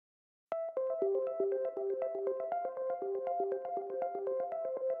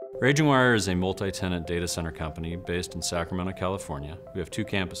RagingWire is a multi-tenant data center company based in Sacramento, California. We have two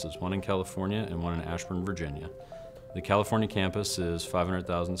campuses, one in California and one in Ashburn, Virginia. The California campus is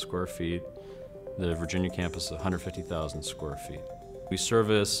 500,000 square feet. The Virginia campus is 150,000 square feet. We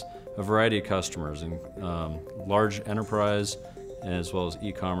service a variety of customers, in large enterprise, as well as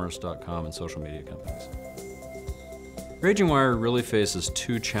e-commerce.com and social media companies. RagingWire really faces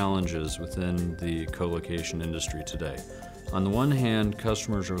two challenges within the co-location industry today. On the one hand,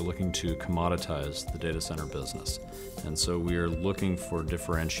 customers are looking to commoditize the data center business. And so we are looking for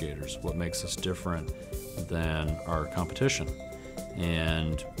differentiators, what makes us different than our competition.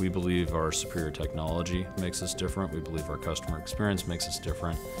 And we believe our superior technology makes us different. We believe our customer experience makes us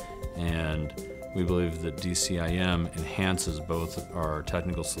different. And we believe that DCIM enhances both our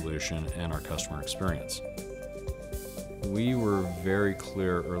technical solution and our customer experience. We were very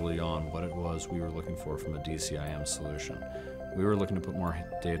clear early on what it was we were looking for from a DCIM solution. We were looking to put more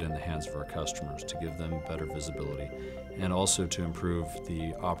data in the hands of our customers to give them better visibility and also to improve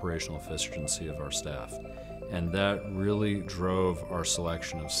the operational efficiency of our staff. And that really drove our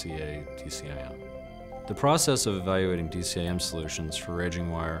selection of CA DCIM. The process of evaluating DCIM solutions for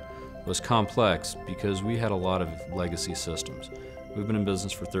RagingWire was complex because we had a lot of legacy systems. We've been in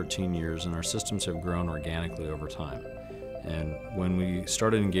business for 13 years and our systems have grown organically over time. And when we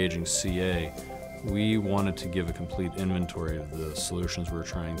started engaging CA, we wanted to give a complete inventory of the solutions we were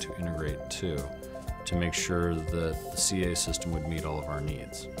trying to integrate to make sure that the CA system would meet all of our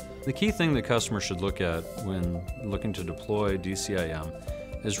needs. The key thing that customers should look at when looking to deploy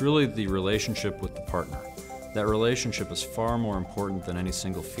DCIM is really the relationship with the partner. That relationship is far more important than any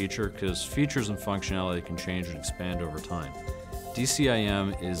single feature because features and functionality can change and expand over time.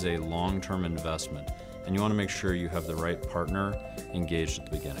 DCIM is a long-term investment, and you want to make sure you have the right partner engaged at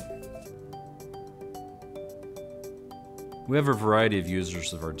the beginning. We have a variety of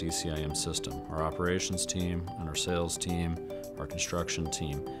users of our DCIM system, our operations team and our sales team, our construction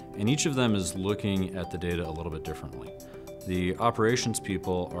team, and each of them is looking at the data a little bit differently. The operations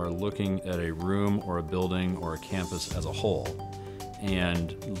people are looking at a room or a building or a campus as a whole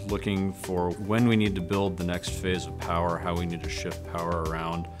and looking for when we need to build the next phase of power, how we need to shift power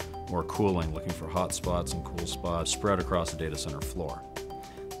around, or cooling, looking for hot spots and cool spots spread across the data center floor.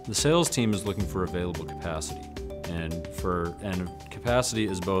 The sales team is looking for available capacity, and capacity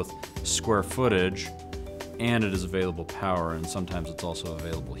is both square footage and it is available power, and sometimes it's also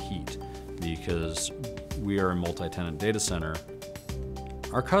available heat because we are a multi-tenant data center.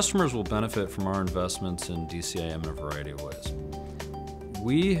 Our customers will benefit from our investments in DCIM in a variety of ways.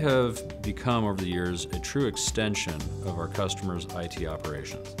 We have become, over the years, a true extension of our customers' IT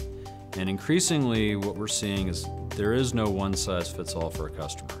operations. And increasingly, what we're seeing is there is no one-size-fits-all for a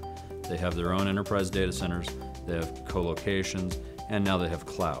customer. They have their own enterprise data centers, they have co-locations, and now they have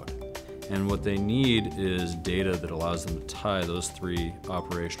cloud. And what they need is data that allows them to tie those three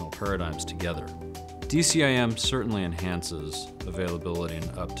operational paradigms together. DCIM certainly enhances availability and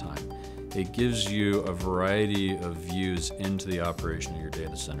uptime. It gives you a variety of views into the operation of your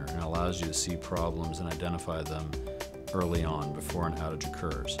data center and allows you to see problems and identify them early on before an outage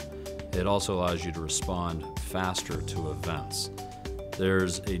occurs. It also allows you to respond faster to events.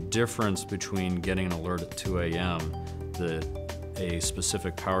 There's a difference between getting an alert at 2 a.m. that a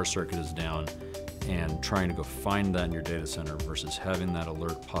specific power circuit is down and trying to go find that in your data center versus having that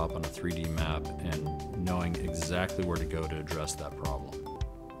alert pop on a 3D map and knowing exactly where to go to address that problem.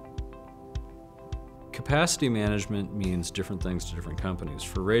 Capacity management means different things to different companies.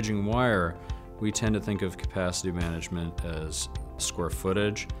 For RagingWire, we tend to think of capacity management as square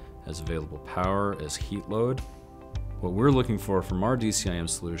footage, as available power, as heat load. What we're looking for from our DCIM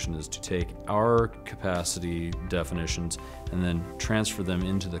solution is to take our capacity definitions and then transfer them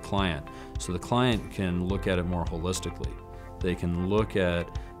into the client so the client can look at it more holistically. They can look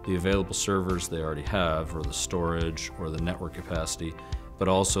at the available servers they already have, or the storage, or the network capacity, but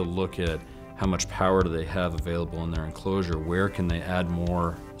also look at how much power do they have available in their enclosure, where can they add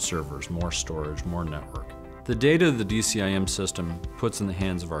more servers, more storage, more network. The data the DCIM system puts in the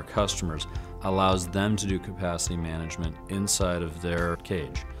hands of our customers allows them to do capacity management inside of their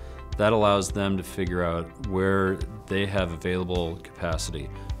cage. That allows them to figure out where they have available capacity,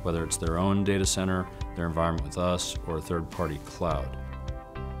 whether it's their own data center, their environment with us, or a third-party cloud.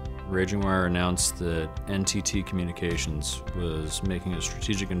 RagingWire announced that NTT Communications was making a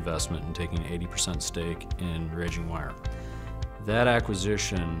strategic investment and taking an 80% stake in RagingWire. That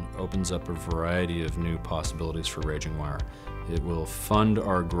acquisition opens up a variety of new possibilities for RagingWire. It will fund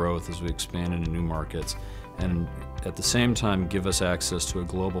our growth as we expand into new markets, and at the same time give us access to a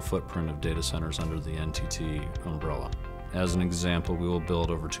global footprint of data centers under the NTT umbrella. As an example, we will build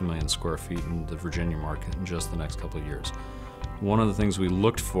over 2 million square feet in the Virginia market in just the next couple of years. One of the things we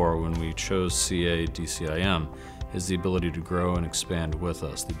looked for when we chose CA DCIM is the ability to grow and expand with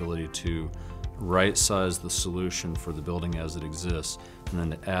us, the ability to right-size the solution for the building as it exists, and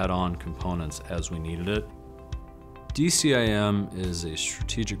then to add on components as we needed it. DCIM is a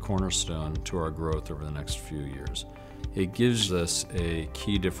strategic cornerstone to our growth over the next few years. It gives us a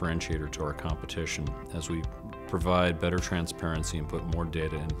key differentiator to our competition as we provide better transparency and put more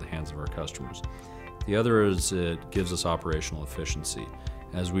data into the hands of our customers. The other is it gives us operational efficiency.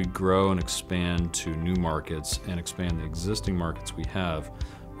 As we grow and expand to new markets and expand the existing markets we have,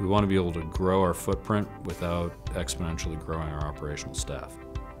 we want to be able to grow our footprint without exponentially growing our operational staff.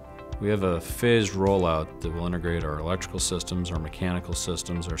 We have a phased rollout that will integrate our electrical systems, our mechanical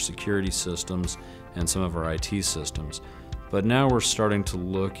systems, our security systems, and some of our IT systems. But now we're starting to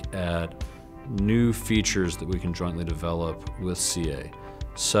look at new features that we can jointly develop with CA,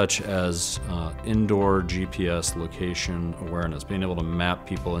 such as indoor GPS location awareness, being able to map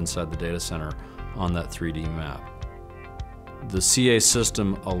people inside the data center on that 3D map. The CA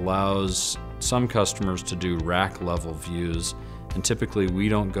system allows some customers to do rack level views, and typically we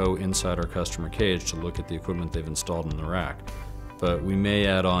don't go inside our customer cage to look at the equipment they've installed in the rack. But we may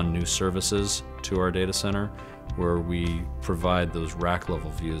add on new services to our data center where we provide those rack level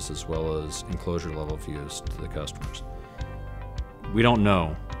views as well as enclosure level views to the customers. We don't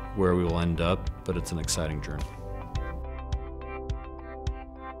know where we will end up, but it's an exciting journey.